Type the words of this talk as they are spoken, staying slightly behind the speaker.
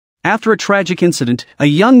After a tragic incident, a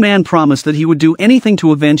young man promised that he would do anything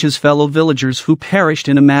to avenge his fellow villagers who perished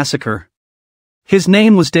in a massacre. His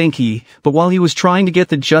name was Denki, but while he was trying to get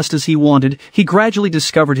the justice he wanted, he gradually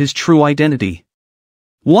discovered his true identity.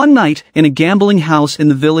 One night, in a gambling house in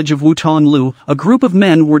the village of Wutanlu, a group of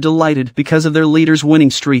men were delighted because of their leader's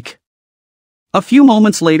winning streak. A few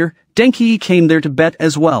moments later, Denki came there to bet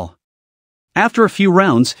as well. After a few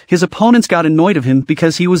rounds, his opponents got annoyed of him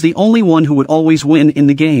because he was the only one who would always win in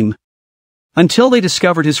the game. Until they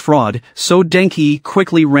discovered his fraud, so Denki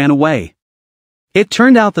quickly ran away. It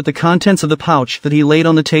turned out that the contents of the pouch that he laid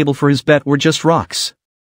on the table for his bet were just rocks.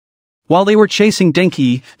 While they were chasing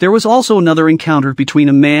Denki, there was also another encounter between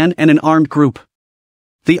a man and an armed group.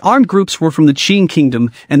 The armed groups were from the Qin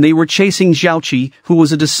kingdom, and they were chasing Zhaoqi, who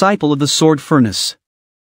was a disciple of the sword furnace.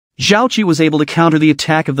 Zhaoqi was able to counter the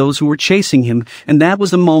attack of those who were chasing him, and that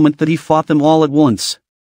was the moment that he fought them all at once.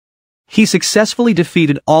 He successfully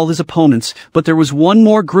defeated all his opponents, but there was one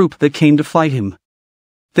more group that came to fight him.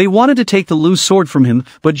 They wanted to take the loose sword from him,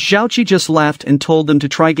 but Zhaoqi just laughed and told them to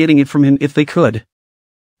try getting it from him if they could.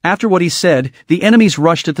 After what he said, the enemies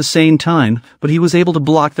rushed at the same time, but he was able to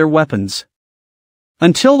block their weapons.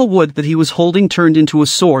 Until the wood that he was holding turned into a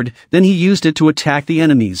sword, then he used it to attack the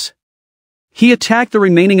enemies. He attacked the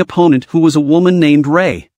remaining opponent, who was a woman named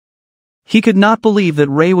Rei. He could not believe that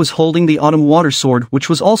Rei was holding the autumn water sword, which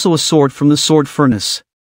was also a sword from the sword furnace.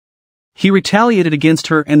 He retaliated against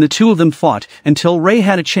her, and the two of them fought until Rei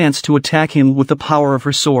had a chance to attack him with the power of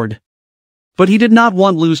her sword. But he did not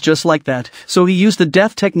want to lose just like that, so he used the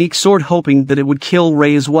death technique sword, hoping that it would kill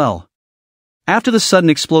Rei as well. After the sudden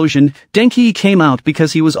explosion, Denki came out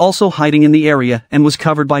because he was also hiding in the area and was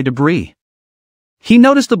covered by debris. He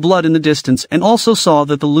noticed the blood in the distance and also saw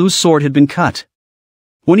that the loose sword had been cut.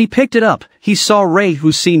 When he picked it up, he saw Rei,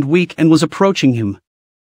 who seemed weak and was approaching him.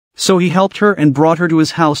 So he helped her and brought her to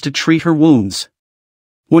his house to treat her wounds.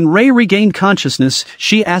 When Rei regained consciousness,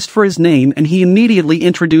 she asked for his name and he immediately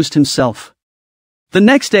introduced himself. The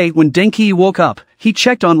next day, when Denki woke up, he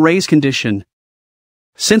checked on Rei's condition.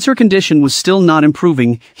 Since her condition was still not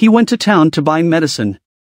improving, he went to town to buy medicine.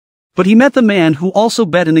 But he met the man who also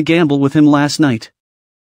bet in the gamble with him last night.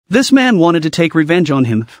 This man wanted to take revenge on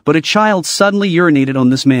him, but a child suddenly urinated on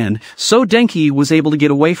this man, so Denki was able to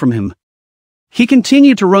get away from him. He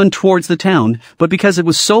continued to run towards the town, but because it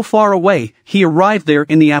was so far away, he arrived there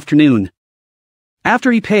in the afternoon. After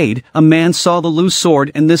he paid, a man saw the loose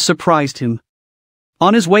sword and this surprised him.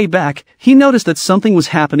 On his way back, he noticed that something was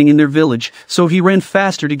happening in their village, so he ran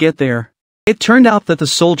faster to get there. It turned out that the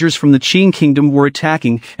soldiers from the Qin kingdom were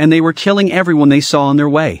attacking, and they were killing everyone they saw on their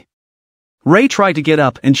way. Rei tried to get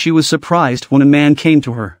up and she was surprised when a man came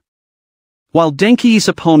to her. While Denki's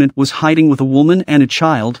opponent was hiding with a woman and a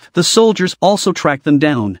child, the soldiers also tracked them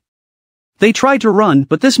down. They tried to run,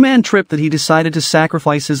 but this man tripped that he decided to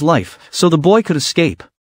sacrifice his life, so the boy could escape.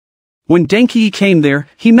 When Denki came there,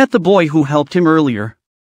 he met the boy who helped him earlier.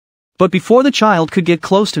 But before the child could get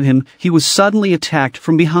close to him, he was suddenly attacked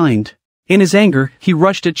from behind. In his anger, he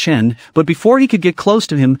rushed at Chen, but before he could get close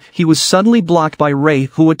to him, he was suddenly blocked by Rei,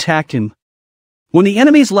 who attacked him. When the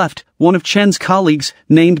enemies left, one of Chen's colleagues,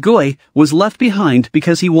 named Gui, was left behind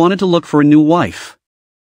because he wanted to look for a new wife.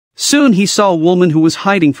 Soon he saw a woman who was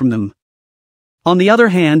hiding from them. On the other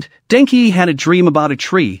hand, Denki had a dream about a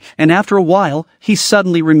tree, and after a while, he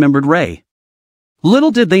suddenly remembered Rei.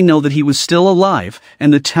 Little did they know that he was still alive,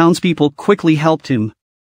 and the townspeople quickly helped him.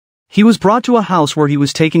 He was brought to a house where he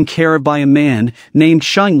was taken care of by a man named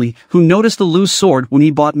Shingli, who noticed the loose sword when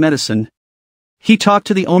he bought medicine. He talked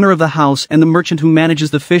to the owner of the house and the merchant who manages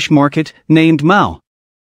the fish market, named Mao.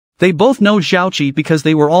 They both know Zhaoqi because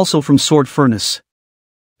they were also from Sword Furnace.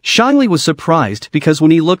 Shingli was surprised because when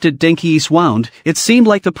he looked at Denki's wound, it seemed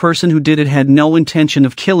like the person who did it had no intention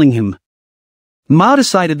of killing him. Mao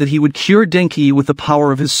decided that he would cure Denki with the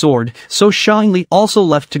power of his sword, so Shingli also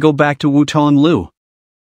left to go back to Wutanlu.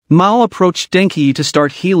 Mao approached Denki to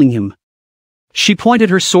start healing him. She pointed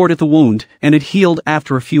her sword at the wound, and it healed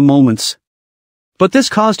after a few moments. But this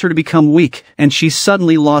caused her to become weak, and she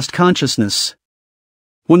suddenly lost consciousness.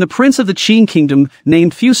 When the prince of the Qin kingdom,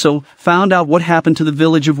 named Fuso, found out what happened to the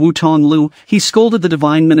village of Wutanlu, he scolded the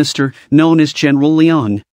divine minister, known as General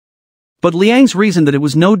Liang. But Liang's reasoned that it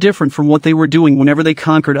was no different from what they were doing whenever they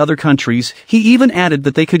conquered other countries. He even added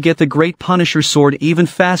that they could get the Great Punisher sword even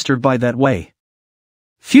faster by that way.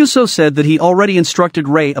 Fuso said that he already instructed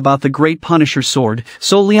Rei about the Great Punisher sword,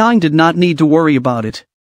 so Liang did not need to worry about it.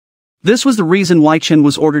 This was the reason why Chen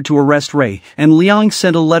was ordered to arrest Rei, and Liang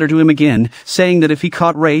sent a letter to him again, saying that if he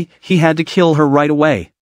caught Rei, he had to kill her right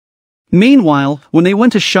away. Meanwhile, when they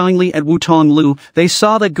went to Shangli at Wutonglu, they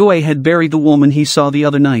saw that Gui had buried the woman he saw the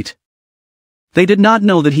other night. They did not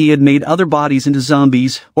know that he had made other bodies into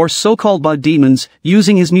zombies, or so-called bod demons,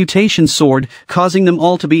 using his mutation sword, causing them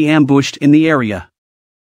all to be ambushed in the area.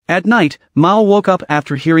 At night, Mao woke up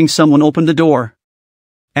after hearing someone open the door.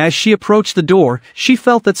 As she approached the door, she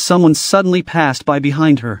felt that someone suddenly passed by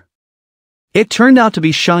behind her. It turned out to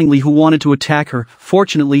be Shangli, who wanted to attack her.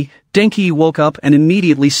 Fortunately, Denki woke up and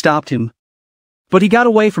immediately stopped him. But he got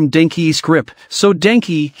away from Denki's grip, so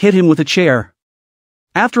Denki hit him with a chair.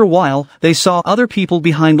 After a while, they saw other people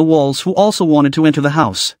behind the walls who also wanted to enter the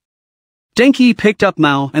house. Denki picked up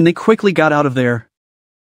Mao and they quickly got out of there.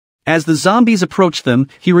 As the zombies approached them,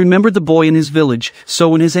 he remembered the boy in his village,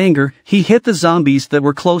 so in his anger, he hit the zombies that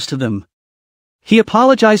were close to them. He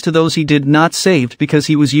apologized to those he did not save because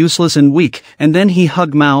he was useless and weak, and then he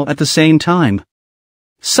hugged Mao at the same time.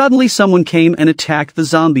 Suddenly someone came and attacked the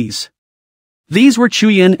zombies. These were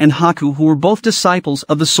Chuyin and Haku, who were both disciples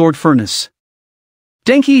of the Sword Furnace.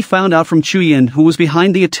 Denki found out from Chuyin who was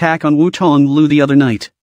behind the attack on Wutonglu the other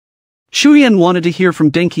night. Chuyin wanted to hear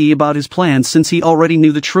from Denki about his plans since he already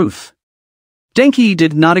knew the truth. Denki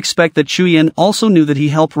did not expect that Chuyin also knew that he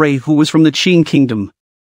helped Rei, who was from the Qin kingdom.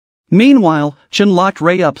 Meanwhile, Chen locked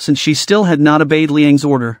Rei up since she still had not obeyed Liang's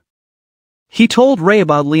order. He told Rei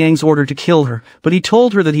about Liang's order to kill her, but he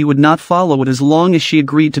told her that he would not follow it as long as she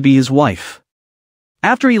agreed to be his wife.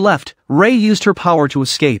 After he left, Rei used her power to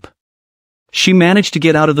escape. She managed to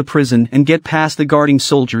get out of the prison and get past the guarding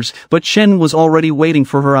soldiers, but Shin was already waiting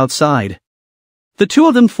for her outside. The two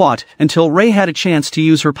of them fought until Rei had a chance to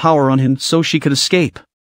use her power on him so she could escape.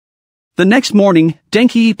 The next morning,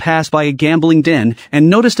 Denki passed by a gambling den and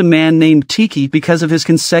noticed a man named Tiki because of his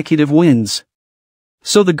consecutive wins.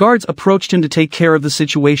 So the guards approached him to take care of the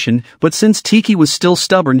situation, but since Tiki was still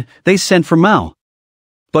stubborn, they sent for Mao.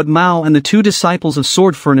 But Mao and the two disciples of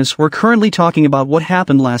Sword Furnace were currently talking about what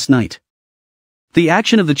happened last night. The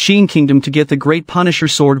action of the Qin kingdom to get the Great Punisher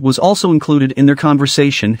sword was also included in their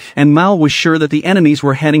conversation, and Mao was sure that the enemies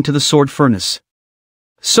were heading to the Sword Furnace.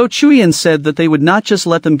 So Chuyin said that they would not just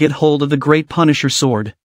let them get hold of the Great Punisher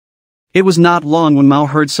sword. It was not long when Mao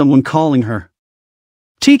heard someone calling her.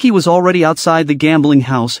 Tiki was already outside the gambling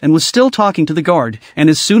house and was still talking to the guard, and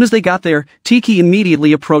as soon as they got there, Tiki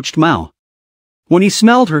immediately approached Mao. When he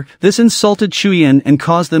smelled her, this insulted Chuyin and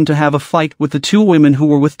caused them to have a fight with the two women who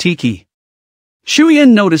were with Tiki.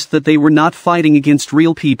 Chuyin noticed that they were not fighting against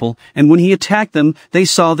real people, and when he attacked them, they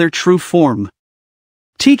saw their true form.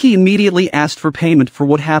 Tiki immediately asked for payment for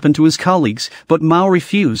what happened to his colleagues, but Mao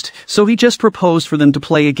refused, so he just proposed for them to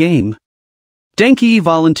play a game. Denki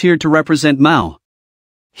volunteered to represent Mao.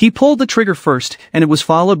 He pulled the trigger first, and it was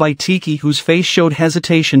followed by Tiki, whose face showed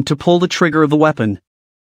hesitation to pull the trigger of the weapon.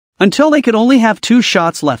 Until they could only have 2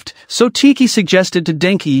 shots left, so Tiki suggested to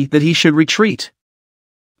Denki that he should retreat.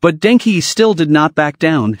 But Denki still did not back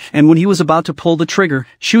down, and when he was about to pull the trigger,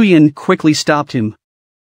 Chuyin quickly stopped him.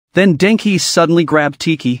 Then Denki suddenly grabbed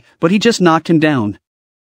Tiki, but he just knocked him down.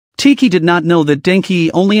 Tiki did not know that Denki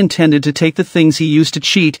only intended to take the things he used to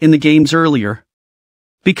cheat in the games earlier.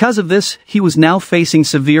 Because of this, he was now facing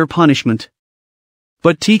severe punishment.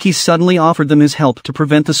 But Tiki suddenly offered them his help to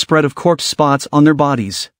prevent the spread of corpse spots on their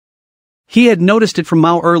bodies. He had noticed it from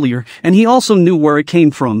Mao earlier, and he also knew where it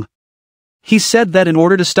came from. He said that in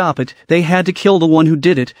order to stop it, they had to kill the one who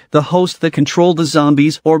did it, the host that controlled the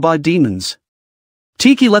zombies or bod demons.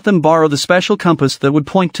 Tiki let them borrow the special compass that would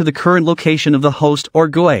point to the current location of the host or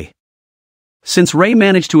Gui. Since Rei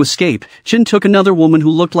managed to escape, Shin took another woman who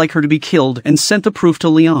looked like her to be killed and sent the proof to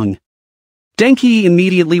Liang. Denki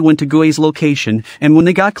immediately went to Gui's location, and when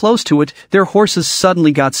they got close to it, their horses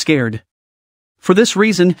suddenly got scared. For this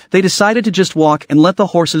reason, they decided to just walk and let the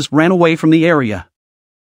horses run away from the area.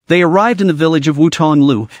 They arrived in the village of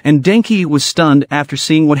Wutonglu, and Denki was stunned after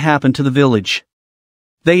seeing what happened to the village.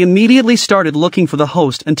 They immediately started looking for the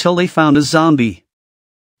host until they found a zombie.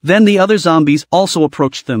 Then the other zombies also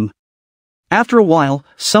approached them. After a while,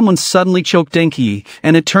 someone suddenly choked Denki,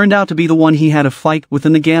 and it turned out to be the one he had a fight with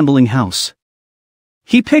in the gambling house.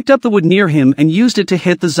 He picked up the wood near him and used it to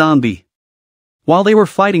hit the zombie. While they were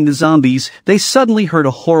fighting the zombies, they suddenly heard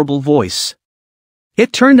a horrible voice.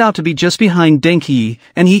 It turned out to be just behind Denki,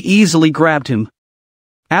 and he easily grabbed him.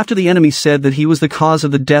 After the enemy said that he was the cause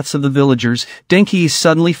of the deaths of the villagers, Denki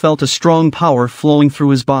suddenly felt a strong power flowing through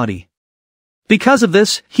his body. Because of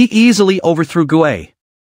this, he easily overthrew Gui.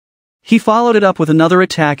 He followed it up with another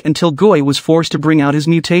attack until Gui was forced to bring out his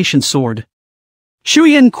mutation sword.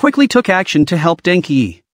 Chuyin quickly took action to help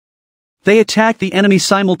Denki. They attacked the enemy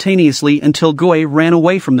simultaneously until Gui ran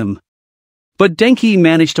away from them. But Denki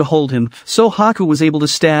managed to hold him, so Haku was able to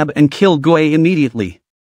stab and kill Goei immediately.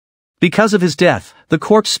 Because of his death, the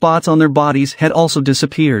corpse spots on their bodies had also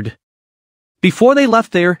disappeared. Before they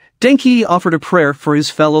left there, Denki offered a prayer for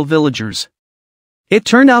his fellow villagers. It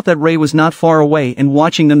turned out that Rei was not far away, and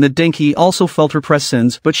watching them that Denki also felt her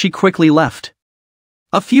presence, but she quickly left.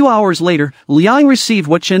 A few hours later, Liang received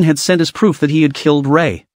what Shin had sent as proof that he had killed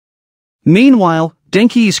Rei. Meanwhile,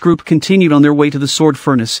 Denki's group continued on their way to the sword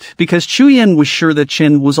furnace, because Chuyen was sure that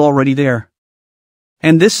Shin was already there.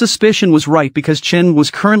 And this suspicion was right because Shin was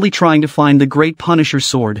currently trying to find the Great Punisher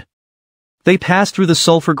sword. They passed through the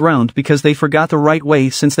sulfur ground because they forgot the right way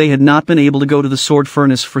since they had not been able to go to the sword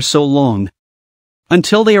furnace for so long.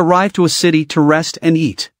 Until they arrived to a city to rest and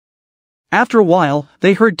eat. After a while,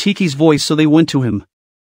 they heard Tiki's voice, so they went to him.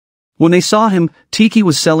 When they saw him, Tiki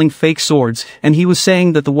was selling fake swords, and he was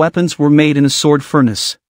saying that the weapons were made in a sword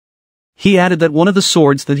furnace. He added that one of the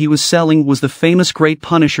swords that he was selling was the famous Great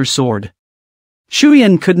Punisher sword.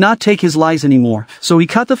 Chuyen could not take his lies anymore, so he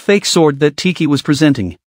cut the fake sword that Tiki was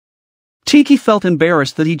presenting. Tiki felt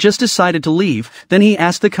embarrassed that he just decided to leave, then he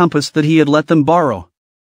asked the compass that he had let them borrow.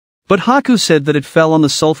 But Haku said that it fell on the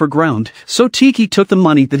sulfur ground, so Tiki took the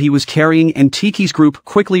money that he was carrying and Tiki's group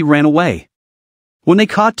quickly ran away. When they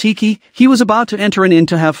caught Tiki, he was about to enter an inn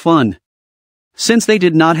to have fun. Since they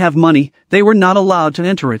did not have money, they were not allowed to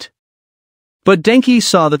enter it. But Denki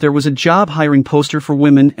saw that there was a job hiring poster for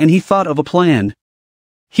women and he thought of a plan.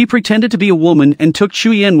 He pretended to be a woman and took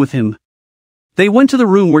Chuyen with him. They went to the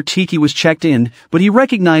room where Tiki was checked in, but he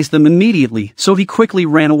recognized them immediately, so he quickly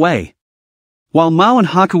ran away. While Mao and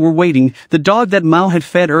Haku were waiting, the dog that Mao had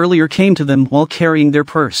fed earlier came to them while carrying their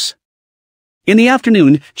purse. In the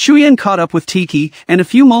afternoon, Chuyen caught up with Tiki, and a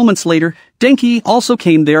few moments later, Denki also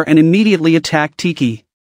came there and immediately attacked Tiki.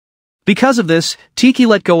 Because of this, Tiki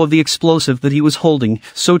let go of the explosive that he was holding,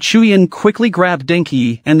 so Chuyen quickly grabbed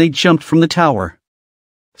Denki and they jumped from the tower.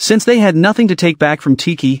 Since they had nothing to take back from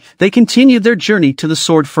Tiki, they continued their journey to the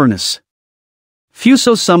sword furnace.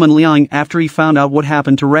 Fuso summoned Liang after he found out what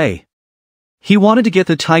happened to Rei. He wanted to get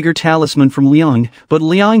the tiger talisman from Liang, but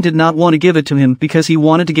Liang did not want to give it to him because he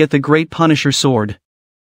wanted to get the Great Punisher sword.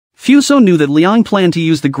 Fuso knew that Liang planned to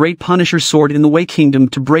use the Great Punisher sword in the Wei Kingdom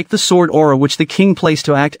to break the sword aura which the king placed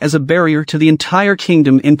to act as a barrier to the entire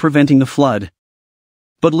kingdom in preventing the flood.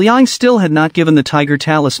 But Liang still had not given the tiger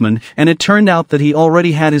talisman, and it turned out that he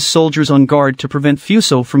already had his soldiers on guard to prevent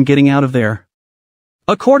Fuso from getting out of there.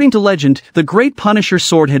 According to legend, the Great Punisher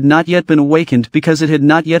sword had not yet been awakened because it had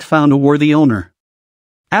not yet found a worthy owner.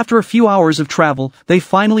 After a few hours of travel, they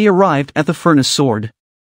finally arrived at the furnace sword.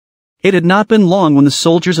 It had not been long when the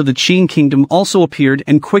soldiers of the Qin kingdom also appeared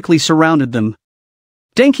and quickly surrounded them.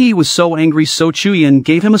 Denki was so angry, so Chuyen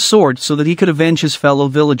gave him a sword so that he could avenge his fellow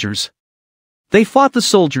villagers. They fought the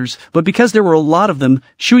soldiers, but because there were a lot of them,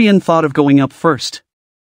 Chuyen thought of going up first.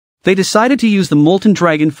 They decided to use the molten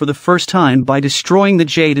dragon for the first time by destroying the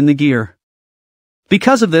jade in the gear.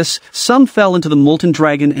 Because of this, some fell into the molten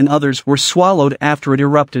dragon and others were swallowed after it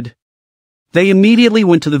erupted. They immediately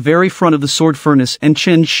went to the very front of the sword furnace and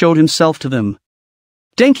Shin showed himself to them.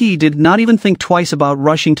 Denki did not even think twice about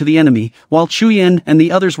rushing to the enemy, while Chuyen and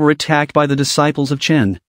the others were attacked by the disciples of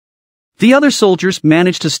Shin. The other soldiers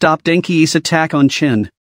managed to stop Denki's attack on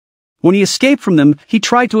Shin. When he escaped from them, he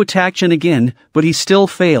tried to attack Shin again, but he still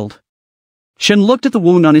failed. Shin looked at the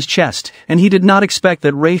wound on his chest, and he did not expect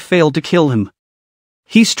that Rei failed to kill him.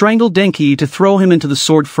 He strangled Denki to throw him into the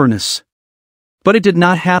sword furnace. But it did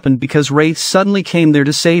not happen because Rei suddenly came there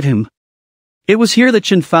to save him. It was here that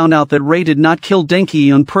Shin found out that Rei did not kill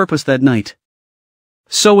Denki on purpose that night.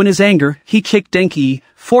 So in his anger, he kicked Denki.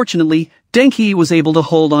 Fortunately, Denki was able to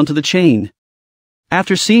hold onto the chain.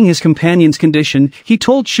 After seeing his companion's condition, he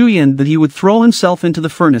told Chuyen that he would throw himself into the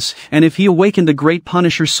furnace, and if he awakened the Great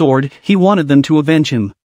Punisher sword, he wanted them to avenge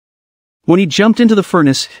him. When he jumped into the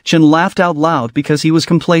furnace, Shin laughed out loud because he was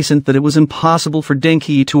complacent that it was impossible for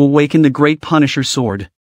Denki to awaken the Great Punisher sword.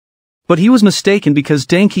 But he was mistaken because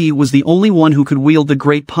Denki was the only one who could wield the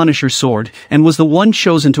Great Punisher sword, and was the one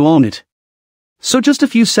chosen to own it. So just a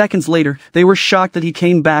few seconds later, they were shocked that he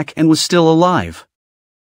came back and was still alive.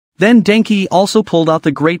 Then Denki also pulled out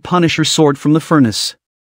the Great Punisher sword from the furnace.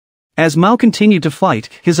 As Mao continued to fight,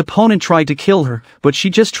 his opponent tried to kill her, but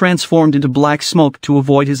she just transformed into black smoke to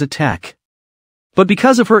avoid his attack. But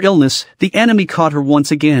because of her illness, the enemy caught her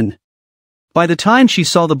once again. By the time she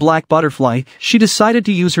saw the black butterfly, she decided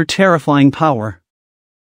to use her terrifying power.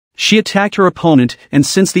 She attacked her opponent, and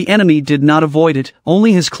since the enemy did not avoid it,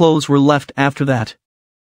 only his clothes were left after that.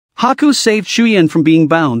 Haku saved Chuyen from being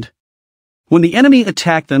bound. When the enemy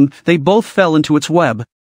attacked them, they both fell into its web.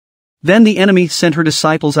 Then the enemy sent her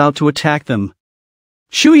disciples out to attack them.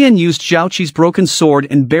 Shuyan used Zhaoqi's broken sword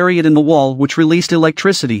and buried it in the wall, which released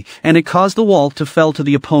electricity, and it caused the wall to fall to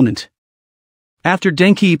the opponent. After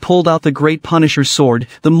Denki pulled out the Great Punisher's sword,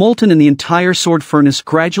 the molten in the entire sword furnace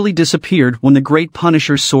gradually disappeared when the Great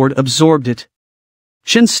Punisher's sword absorbed it.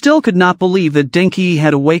 Shin still could not believe that Denki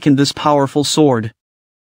had awakened this powerful sword.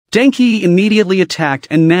 Denki immediately attacked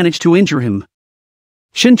and managed to injure him.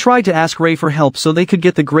 Shin tried to ask Rei for help so they could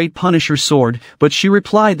get the Great Punisher's sword, but she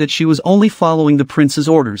replied that she was only following the prince's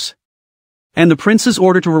orders. And the prince's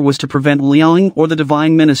order to her was to prevent Liang or the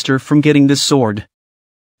divine minister from getting this sword.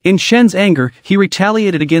 In Shen's anger, he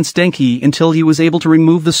retaliated against Denki until he was able to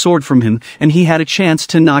remove the sword from him, and he had a chance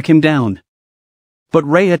to knock him down. But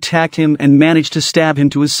Rei attacked him and managed to stab him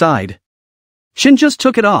to his side. Shin just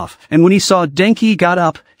took it off, and when he saw Denki got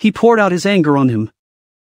up, he poured out his anger on him.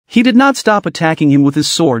 He did not stop attacking him with his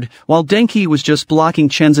sword, while Denki was just blocking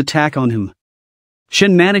Shen's attack on him.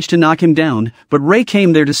 Shin managed to knock him down, but Rei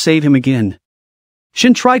came there to save him again.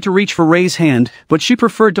 Shin tried to reach for Rei's hand, but she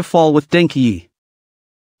preferred to fall with Denki.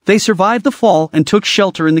 They survived the fall and took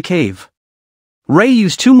shelter in the cave. Rei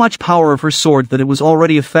used too much power of her sword that it was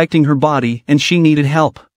already affecting her body and she needed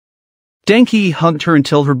help. Denki hugged her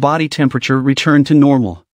until her body temperature returned to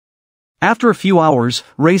normal. After a few hours,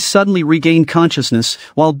 Rei suddenly regained consciousness,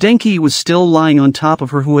 while Denki was still lying on top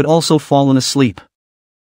of her, who had also fallen asleep.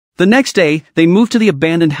 The next day, they moved to the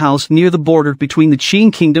abandoned house near the border between the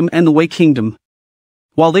Qin Kingdom and the Wei Kingdom.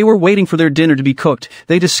 While they were waiting for their dinner to be cooked,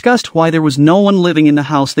 they discussed why there was no one living in the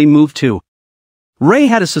house they moved to. Rei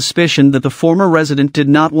had a suspicion that the former resident did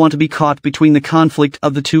not want to be caught between the conflict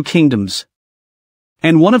of the two kingdoms.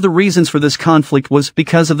 And one of the reasons for this conflict was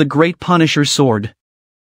because of the Great Punisher's sword.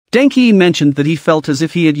 Denki mentioned that he felt as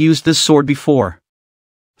if he had used this sword before.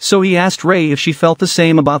 So he asked Rei if she felt the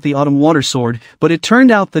same about the Autumn Water Sword, but it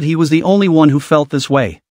turned out that he was the only one who felt this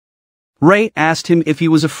way. Rei asked him if he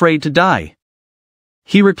was afraid to die.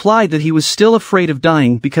 He replied that he was still afraid of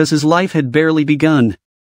dying because his life had barely begun.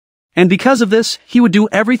 And because of this, he would do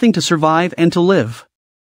everything to survive and to live.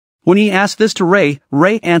 When he asked this to Rei,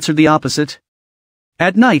 Rei answered the opposite.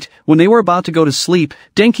 At night, when they were about to go to sleep,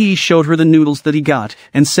 Denki showed her the noodles that he got,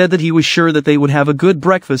 and said that he was sure that they would have a good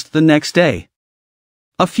breakfast the next day.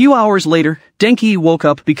 A few hours later, Denki woke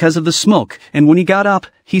up because of the smoke, and when he got up,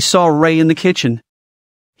 he saw Rei in the kitchen.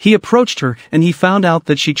 He approached her, and he found out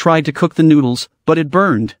that she tried to cook the noodles, but it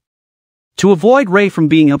burned. To avoid Rei from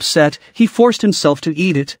being upset, he forced himself to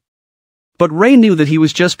eat it. But Rei knew that he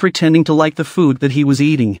was just pretending to like the food that he was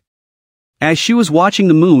eating. As she was watching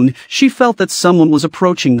the moon, she felt that someone was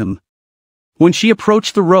approaching them. When she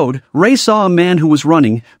approached the road, Rei saw a man who was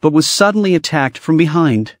running, but was suddenly attacked from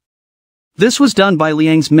behind. This was done by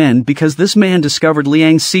Liang's men because this man discovered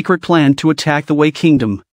Liang's secret plan to attack the Wei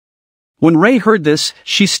Kingdom. When Rei heard this,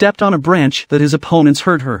 she stepped on a branch that his opponents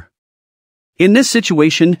hurt her. In this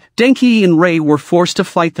situation, Denki and Rei were forced to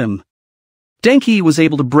fight them. Denki was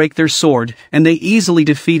able to break their sword, and they easily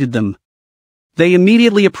defeated them. They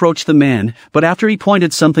immediately approached the man, but after he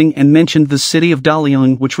pointed something and mentioned the city of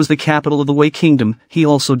Dalian, which was the capital of the Wei Kingdom, he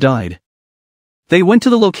also died. They went to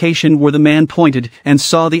the location where the man pointed and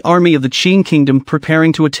saw the army of the Qin Kingdom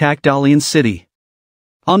preparing to attack Dalian city.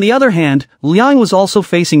 On the other hand, Liang was also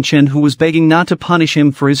facing Qin, who was begging not to punish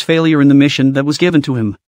him for his failure in the mission that was given to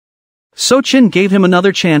him. So Qin gave him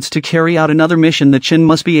another chance to carry out another mission that Qin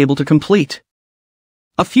must be able to complete.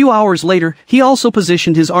 A few hours later, he also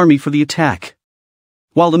positioned his army for the attack.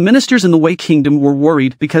 While the ministers in the Wei Kingdom were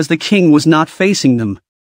worried because the king was not facing them.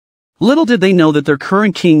 Little did they know that their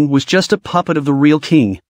current king was just a puppet of the real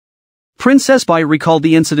king. Princess Bai recalled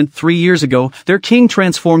the incident 3 years ago. Their king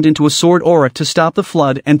transformed into a sword aura to stop the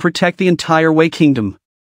flood and protect the entire Wei Kingdom.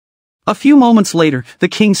 A few moments later, the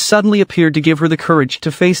king suddenly appeared to give her the courage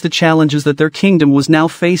to face the challenges that their kingdom was now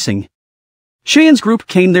facing. Xian's group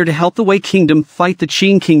came there to help the Wei Kingdom fight the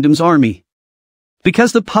Qin Kingdom's army.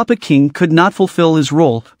 Because the puppet king could not fulfill his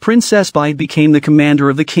role, Princess Bai became the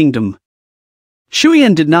commander of the kingdom.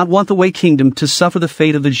 Shuyan did not want the Wei Kingdom to suffer the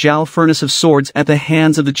fate of the Zhao Furnace of Swords at the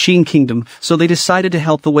hands of the Qin Kingdom, so they decided to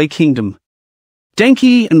help the Wei Kingdom.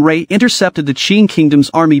 Denki and Rei intercepted the Qin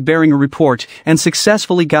Kingdom's army bearing a report and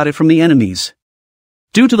successfully got it from the enemies.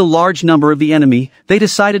 Due to the large number of the enemy, they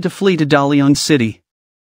decided to flee to Dalian City.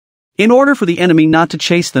 In order for the enemy not to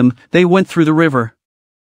chase them, they went through the river.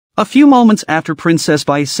 A few moments after Princess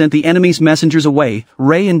Bai sent the enemy's messengers away,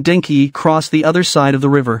 Rei and Denki crossed the other side of the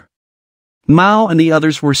river. Mao and the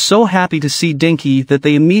others were so happy to see Denki that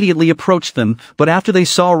they immediately approached them, but after they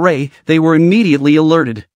saw Rei, they were immediately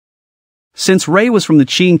alerted. Since Rei was from the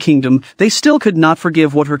Qin Kingdom, they still could not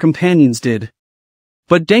forgive what her companions did.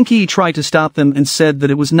 But Denki tried to stop them and said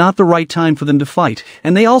that it was not the right time for them to fight,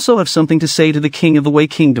 and they also have something to say to the king of the Wei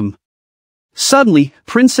Kingdom. Suddenly,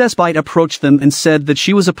 Princess Bite approached them and said that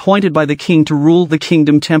she was appointed by the king to rule the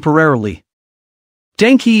kingdom temporarily.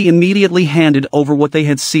 Denki immediately handed over what they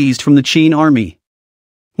had seized from the Qin army.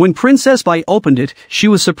 When Princess Bite opened it, she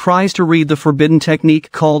was surprised to read the forbidden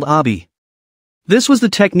technique called Abi. This was the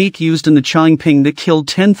technique used in the Changping that killed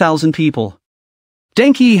 10,000 people.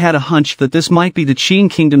 Denki had a hunch that this might be the Qin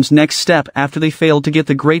kingdom's next step after they failed to get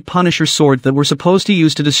the Great Punisher sword that were supposed to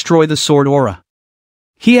use to destroy the sword aura.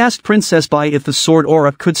 He asked Princess Bai if the sword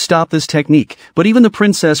aura could stop this technique, but even the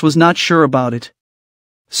princess was not sure about it.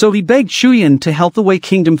 So he begged Chuyan to help the Wei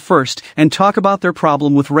Kingdom first and talk about their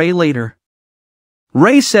problem with Ray later.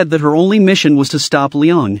 Ray said that her only mission was to stop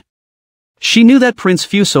Liang. She knew that Prince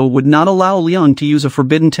Fuso would not allow Liang to use a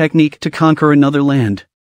forbidden technique to conquer another land.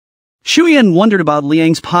 Chuyan wondered about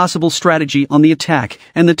Liang's possible strategy on the attack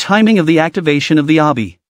and the timing of the activation of the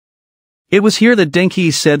Abi. It was here that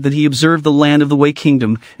Denki said that he observed the land of the Wei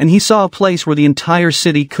Kingdom, and he saw a place where the entire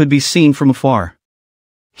city could be seen from afar.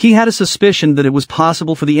 He had a suspicion that it was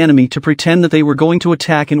possible for the enemy to pretend that they were going to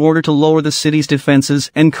attack in order to lower the city's defenses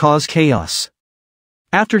and cause chaos.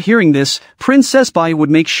 After hearing this, Princess Bai would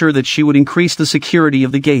make sure that she would increase the security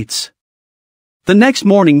of the gates. The next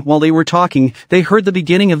morning, while they were talking, they heard the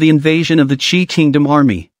beginning of the invasion of the Qi Kingdom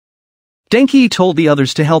army. Denki told the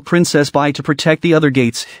others to help Princess Bai to protect the other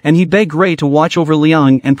gates, and he begged Ray to watch over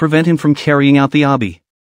Liang and prevent him from carrying out the Abi.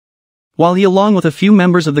 While he along with a few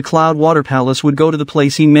members of the Cloud Water Palace would go to the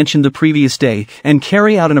place he mentioned the previous day and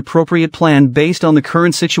carry out an appropriate plan based on the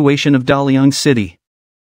current situation of Daliang City.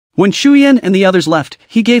 When Chuyan and the others left,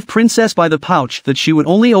 he gave Princess Bai the pouch that she would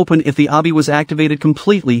only open if the Abi was activated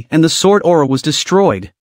completely and the sword aura was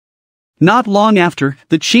destroyed. Not long after,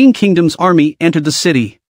 the Qin Kingdom's army entered the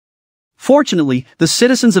city. Fortunately, the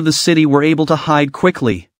citizens of the city were able to hide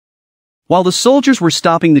quickly. While the soldiers were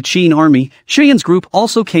stopping the Qin army, Chuyan's group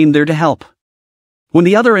also came there to help. When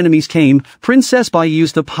the other enemies came, Princess Bai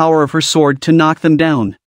used the power of her sword to knock them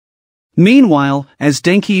down. Meanwhile, as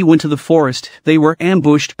Denki went to the forest, they were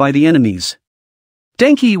ambushed by the enemies.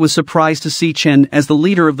 Denki was surprised to see Chen as the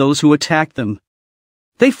leader of those who attacked them.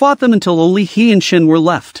 They fought them until only he and Chen were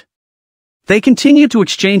left. They continued to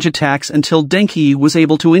exchange attacks until Denki was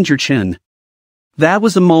able to injure Chen. That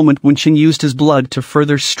was the moment when Chen used his blood to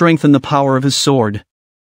further strengthen the power of his sword.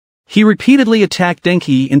 He repeatedly attacked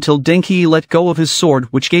Denki until Denki let go of his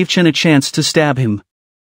sword, which gave Chen a chance to stab him.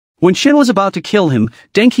 When Shin was about to kill him,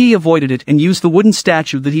 Denki avoided it and used the wooden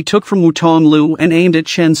statue that he took from Wutong Lu and aimed at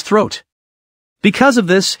Chen's throat. Because of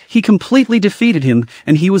this, he completely defeated him,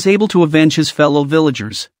 and he was able to avenge his fellow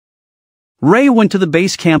villagers. Ray went to the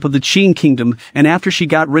base camp of the Qin Kingdom, and after she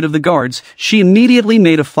got rid of the guards, she immediately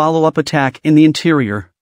made a follow-up attack in the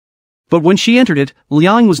interior. But when she entered it,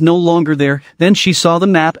 Liang was no longer there. Then she saw the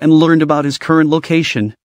map and learned about his current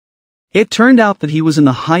location. It turned out that he was in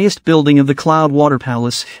the highest building of the Cloud Water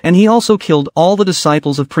Palace, and he also killed all the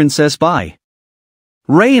disciples of Princess Bai.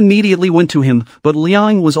 Ray immediately went to him, but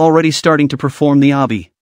Liang was already starting to perform the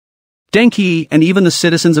Abi. Denki and even the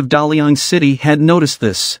citizens of Daliang City had noticed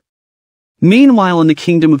this. Meanwhile in the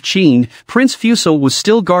kingdom of Qin, Prince Fuso was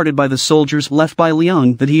still guarded by the soldiers left by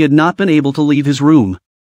Liang that he had not been able to leave his room.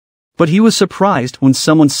 But he was surprised when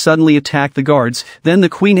someone suddenly attacked the guards. Then the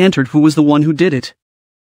queen entered, who was the one who did it.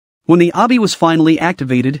 When the Abi was finally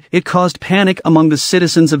activated, it caused panic among the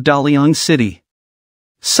citizens of Daliang City.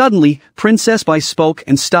 Suddenly, Princess Bai spoke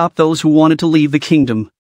and stopped those who wanted to leave the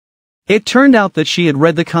kingdom. It turned out that she had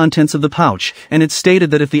read the contents of the pouch, and it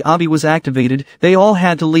stated that if the Abi was activated, they all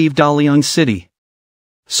had to leave Daliang City.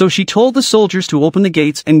 So she told the soldiers to open the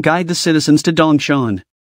gates and guide the citizens to Dongshan.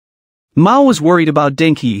 Mao was worried about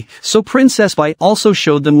Denki, so Princess Bai also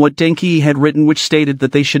showed them what Denki had written, which stated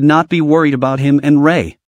that they should not be worried about him and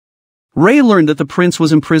Ray. Ray learned that the prince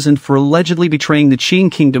was imprisoned for allegedly betraying the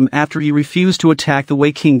Qin Kingdom after he refused to attack the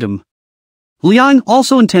Wei Kingdom. Liang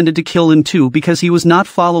also intended to kill him too because he was not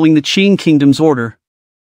following the Qin Kingdom's order.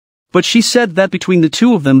 But she said that between the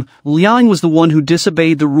two of them, Liang was the one who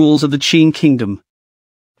disobeyed the rules of the Qin Kingdom.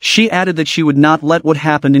 She added that she would not let what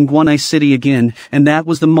happened in Guanai City again, and that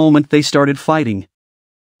was the moment they started fighting.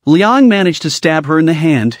 Liang managed to stab her in the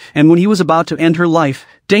hand, and when he was about to end her life,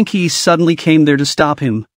 Denki suddenly came there to stop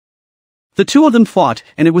him. The two of them fought,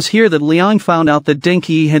 and it was here that Liang found out that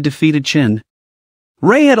Denki had defeated Chen.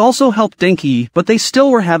 Ray had also helped Denki, but they still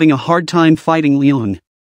were having a hard time fighting Liang.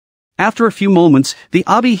 After a few moments, the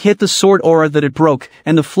Abi hit the sword aura that it broke,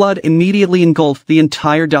 and the flood immediately engulfed the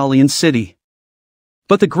entire Dalian city.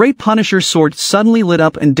 But the Great Punisher's sword suddenly lit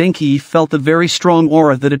up and Denki felt the very strong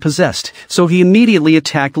aura that it possessed, so he immediately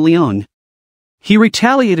attacked Liang. He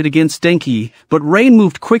retaliated against Denki, but Rain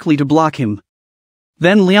moved quickly to block him.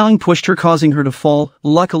 Then Liang pushed her, causing her to fall.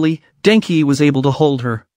 Luckily, Denki was able to hold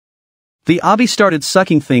her. The Abi started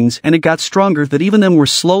sucking things and it got stronger that even them were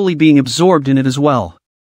slowly being absorbed in it as well.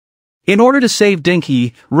 In order to save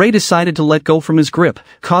Denki, Ray decided to let go from his grip,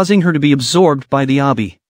 causing her to be absorbed by the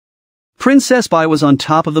Abi. Princess Bai was on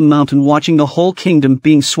top of the mountain watching the whole kingdom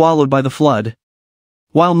being swallowed by the flood,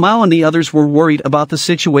 while Mao and the others were worried about the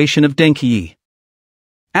situation of Denki.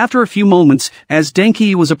 After a few moments, as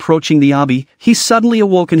Denki was approaching the Abi, he suddenly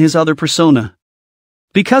awoke in his other persona.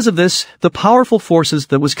 Because of this, the powerful forces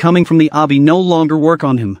that was coming from the Abi no longer work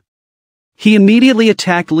on him. He immediately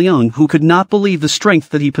attacked Liang, who could not believe the strength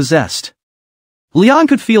that he possessed. Liang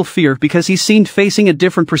could feel fear because he seemed facing a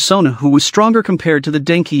different persona who was stronger compared to the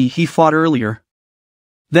Denki he fought earlier.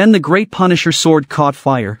 Then the Great Punisher sword caught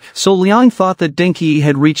fire, so Liang thought that Denki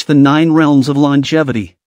had reached the 9 realms of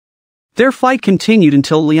longevity. Their fight continued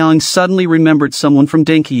until Liang suddenly remembered someone from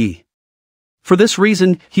Denki. For this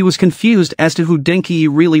reason, he was confused as to who Denki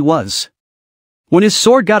really was. When his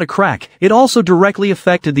sword got a crack, it also directly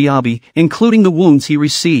affected the Abi, including the wounds he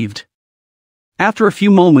received. After a few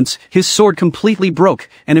moments, his sword completely broke,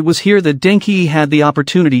 and it was here that Denki had the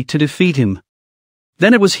opportunity to defeat him.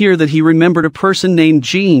 Then it was here that he remembered a person named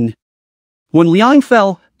Jin. When Liang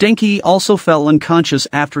fell, Denki also fell unconscious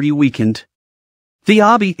after he weakened. The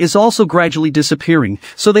Abi is also gradually disappearing,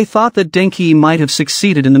 so they thought that Denki might have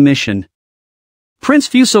succeeded in the mission. Prince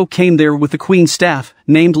Fuso came there with the Queen's staff,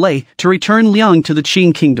 named Lei, to return Liang to the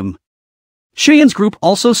Qin kingdom. Shin's group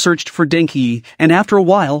also searched for Denki, and after a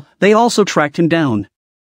while, they also tracked him down.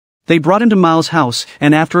 They brought him to Mao's house,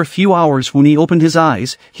 and after a few hours when he opened his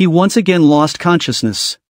eyes, he once again lost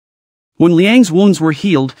consciousness. When Liang's wounds were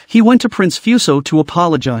healed, he went to Prince Fuso to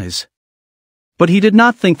apologize. But he did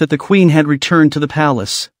not think that the Queen had returned to the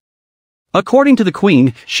palace. According to the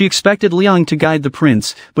Queen, she expected Liang to guide the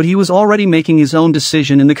prince, but he was already making his own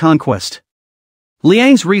decision in the conquest.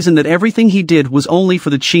 Liang's reason that everything he did was only for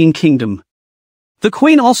the Qin kingdom. The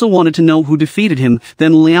Queen also wanted to know who defeated him,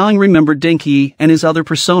 then Liang remembered Denki and his other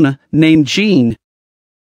persona, named Jin.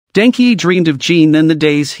 Denki dreamed of Jin then the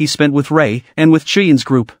days he spent with Ray and with Shin's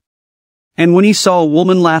group. And when he saw a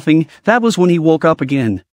woman laughing, that was when he woke up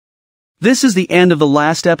again. This is the end of the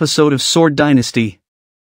last episode of Sword Dynasty.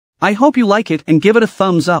 I hope you like it and give it a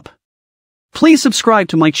thumbs up. Please subscribe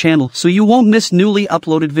to my channel so you won't miss newly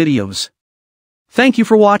uploaded videos. Thank you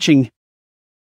for watching.